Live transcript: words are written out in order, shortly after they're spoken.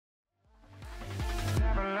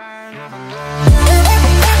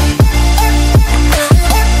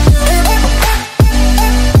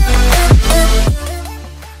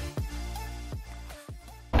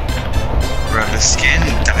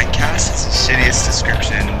its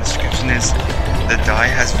description. The description is the die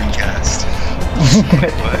has been cast.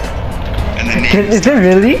 What? And the name Is it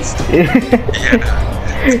really? Yeah,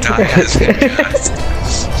 the die has been cast.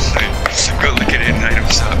 Go look at it in item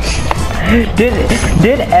shop.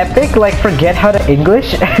 Did Epic like forget how to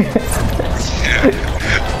English? Yeah.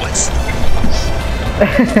 What's?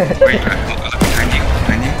 Wait,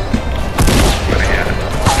 behind you. Oh yeah.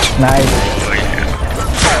 Nice. Oh yeah.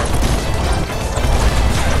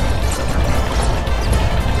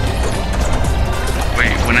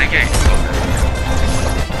 Wait, when I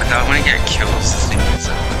get kills, this thing gets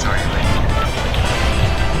up. It's already like.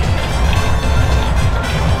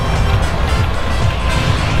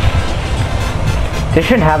 They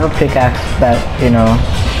should have a pickaxe that, you know,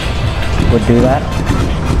 would do that.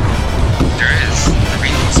 There is. The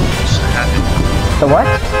rainbow smash. I have it. The what?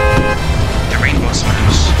 The rainbow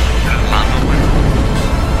smash. The llama one.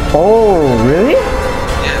 Oh, really?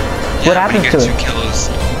 Yeah. What happens to it? it? When you get 2 kills,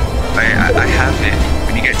 I have it.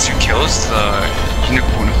 When you get 2 kills, the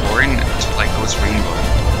unicorn horn like goes rainbow.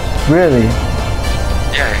 Really?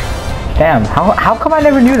 Yeah. Damn, how come I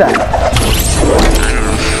never knew that? I don't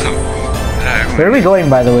know. Where are we going,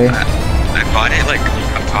 by the way? I bought it like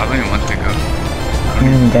probably a month ago.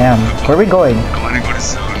 Damn. Where are we going? I want to go to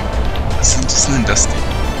Zone. Just in Dusty.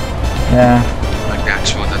 Yeah. Like the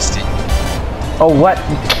actual Dusty. Oh, what?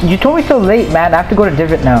 You told me so late, man. I have to go to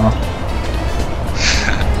Divot now.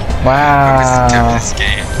 Wow. This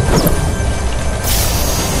game.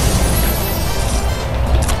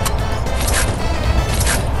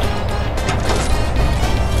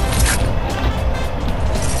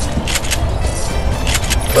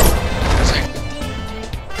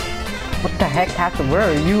 What the heck happened? Where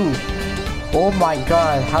are you? Oh my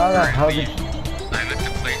god, how the hell did... I'm at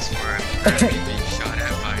the place where I'm currently being shot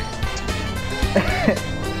at by...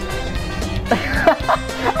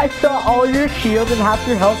 I saw all your shields and half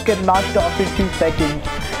your health get knocked off in 2 seconds.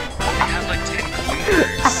 I have like 10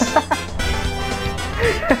 clingers.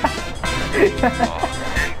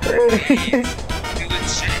 You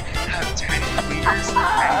legit have 10 clingers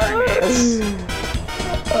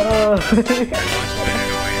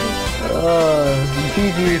and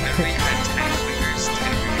GG.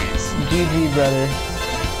 GG, brother.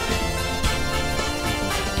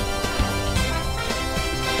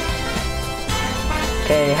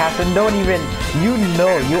 Okay, Hassan, don't even... You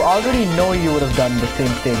already know you would have done the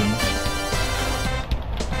same thing.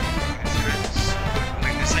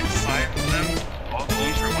 Like, there's like 5 of them, all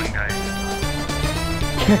going for 1 guy.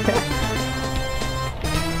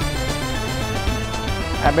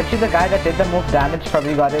 I bet you the guy that did the most damage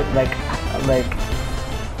probably got it like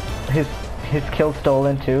his kill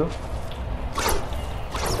stolen too.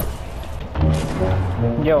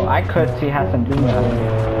 Yo, I could see Hassan doing that.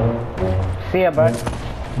 See ya, bud.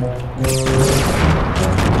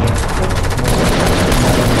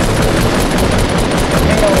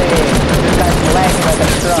 Anyway, this guy's lagging like a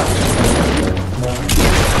truck.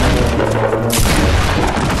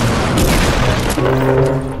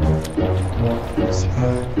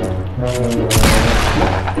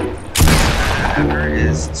 Ever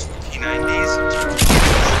is 29 days of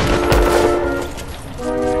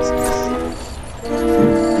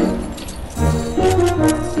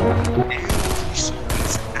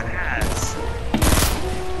ass.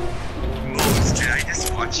 Most, did I just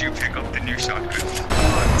watch you pick up the new shotgun?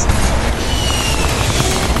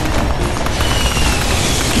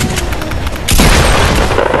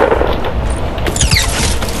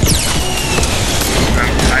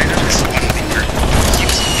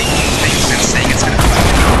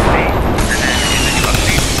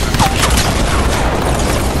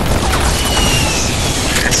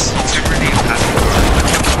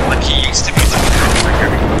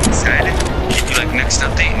 Next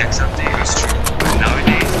update, it was true. But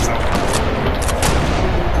nowadays, it's all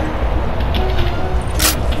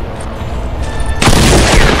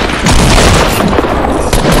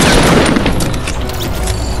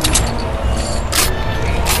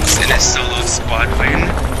in a solo squad win,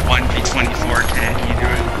 1v24, can you do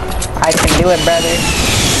it? I can do it, brother.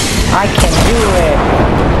 I can do it.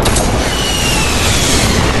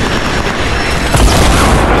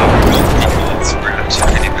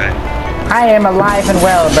 I am alive and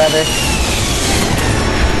well, brother.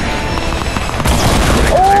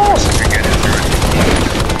 Oh!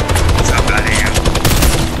 That's how bad I am.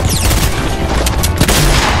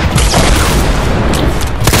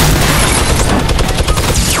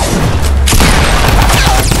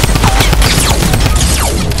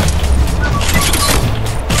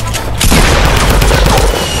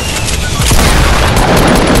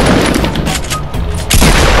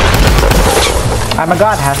 I'm I'm a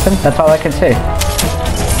god, Hassan. That's all I can say.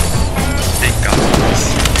 Thank God.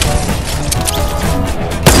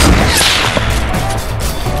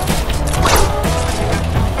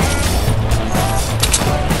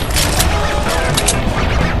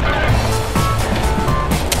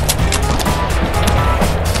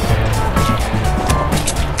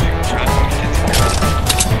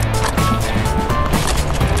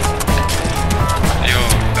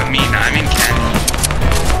 I'm in Canada.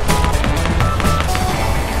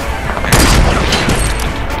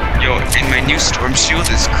 Yo, and my new storm shield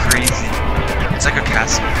is crazy. It's like a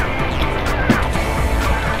castle.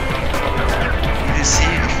 You didn't see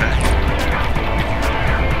it, in fact.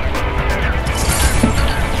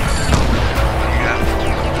 Yeah.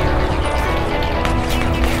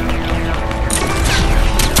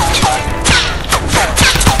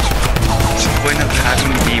 What's the point of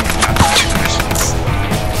having me after two missions?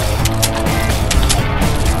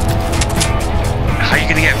 How are you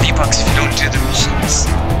gonna get V-Bucks if you don't do the missions?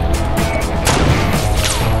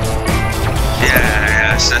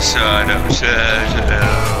 Yeah, shut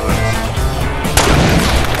up.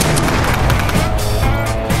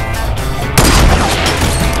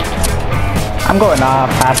 I'm going off,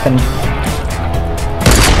 Hassan.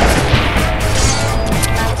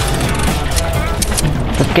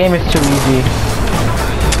 This game is too easy.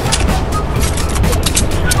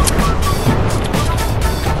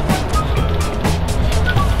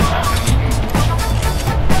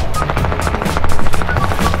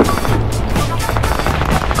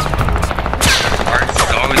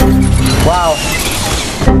 Wow.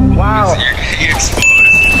 Wow. You're exposed.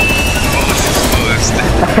 Almost exposed.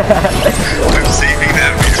 I'm saving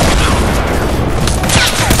that video.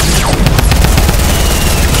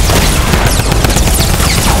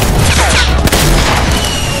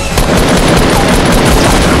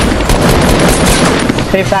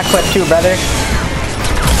 Save that clip too, brother.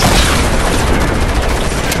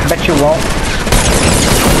 Bet you won't.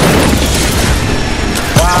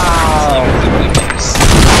 Wow.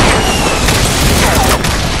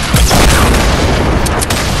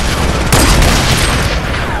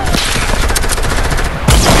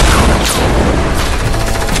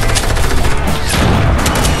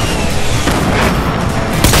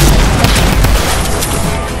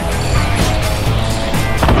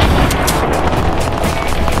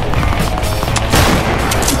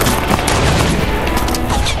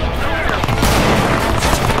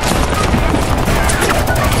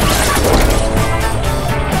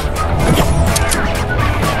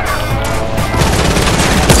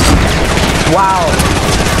 Wow.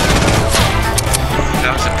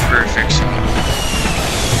 That was a perfect shot.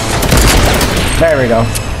 There we go.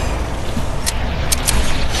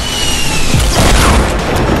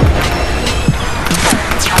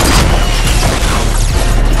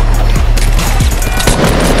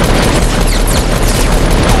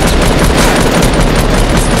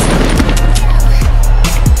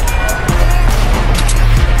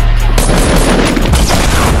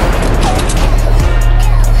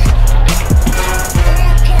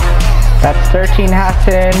 That's 13,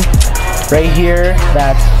 Hassan. Right here,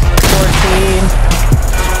 that's 14.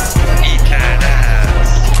 Eat that ass.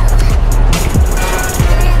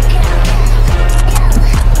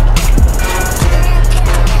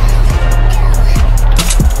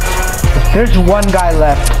 There's one guy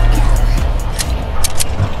left.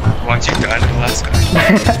 Watch you got the last guy.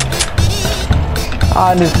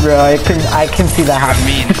 Honest, bro, I can see that I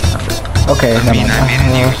happening. mean, Okay, I made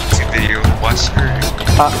a new YouTube video. Watch her.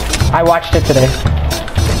 I watched it today.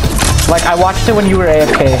 Like, I watched it when you were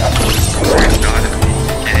AFK. You're not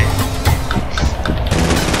okay.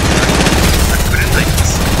 I put it like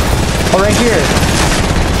this. Oh, right here.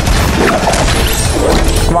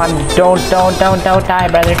 Come on, don't die,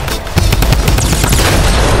 brother.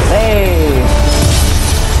 Hey!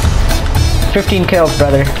 15 kills,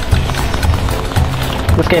 brother.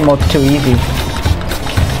 This game mode's too easy.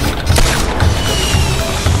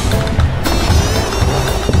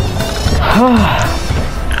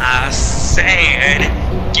 I said,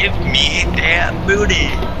 give me that booty.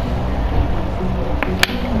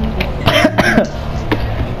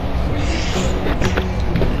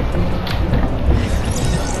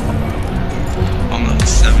 I'm not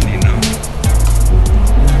 70 now.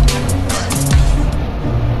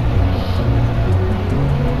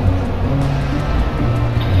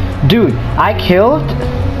 Dude, I killed...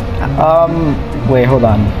 wait, hold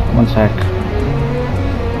on. One sec.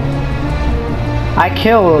 I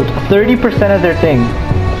killed 30% of their thing.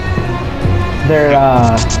 Their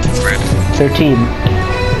team. You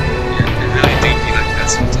really think me like that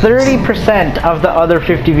sometimes? 30% of the other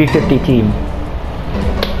 50v50 team.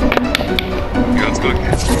 You have go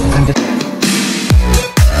again. I'm just